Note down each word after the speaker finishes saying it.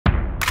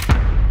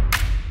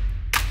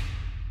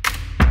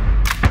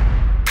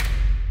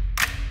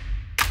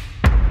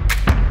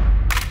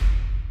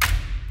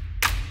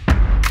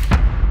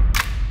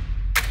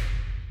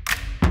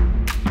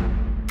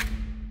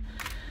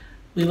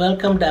We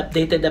welcome the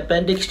updated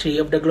Appendix 3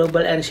 of the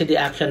Global NCD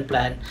Action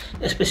Plan,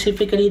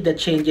 specifically the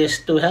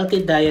changes to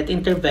healthy diet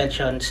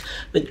interventions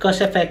with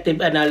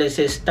cost-effective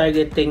analysis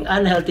targeting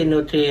unhealthy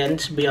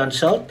nutrients beyond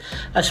salt,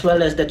 as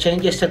well as the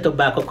changes to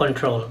tobacco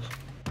control.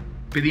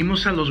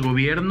 Pedimos a los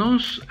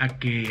gobiernos a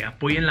que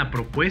apoyen la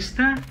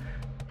propuesta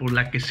por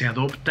la que se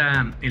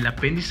adopta el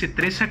apéndice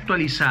 3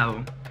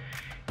 actualizado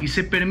y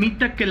se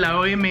permita que la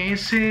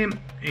OMS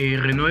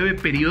renueve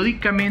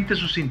periódicamente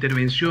sus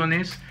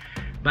intervenciones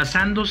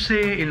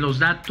basándose en los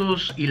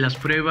datos y las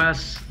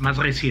pruebas más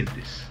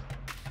recientes.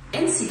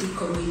 NCD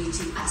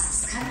community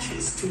asks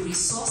countries to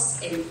resource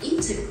and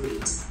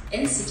integrate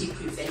NCD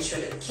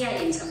prevention and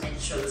care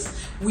interventions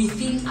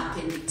within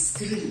Appendix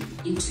 3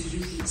 into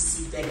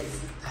UHC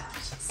benefit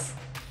packages.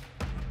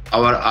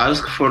 Our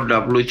ask for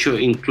WHO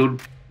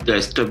include the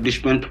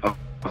establishment of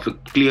a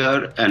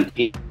clear and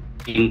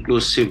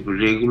inclusive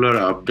regular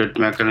update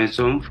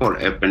mechanism for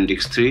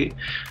Appendix 3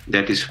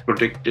 that is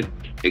protected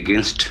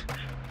against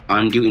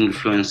undue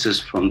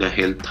influences from the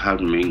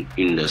health-harming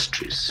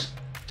industries.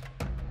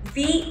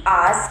 We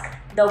ask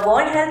the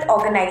World Health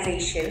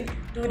Organization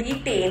to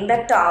retain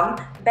the term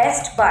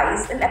best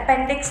buys in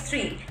Appendix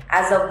 3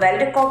 as a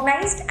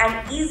well-recognized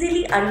and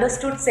easily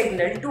understood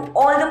signal to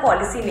all the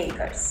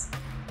policymakers.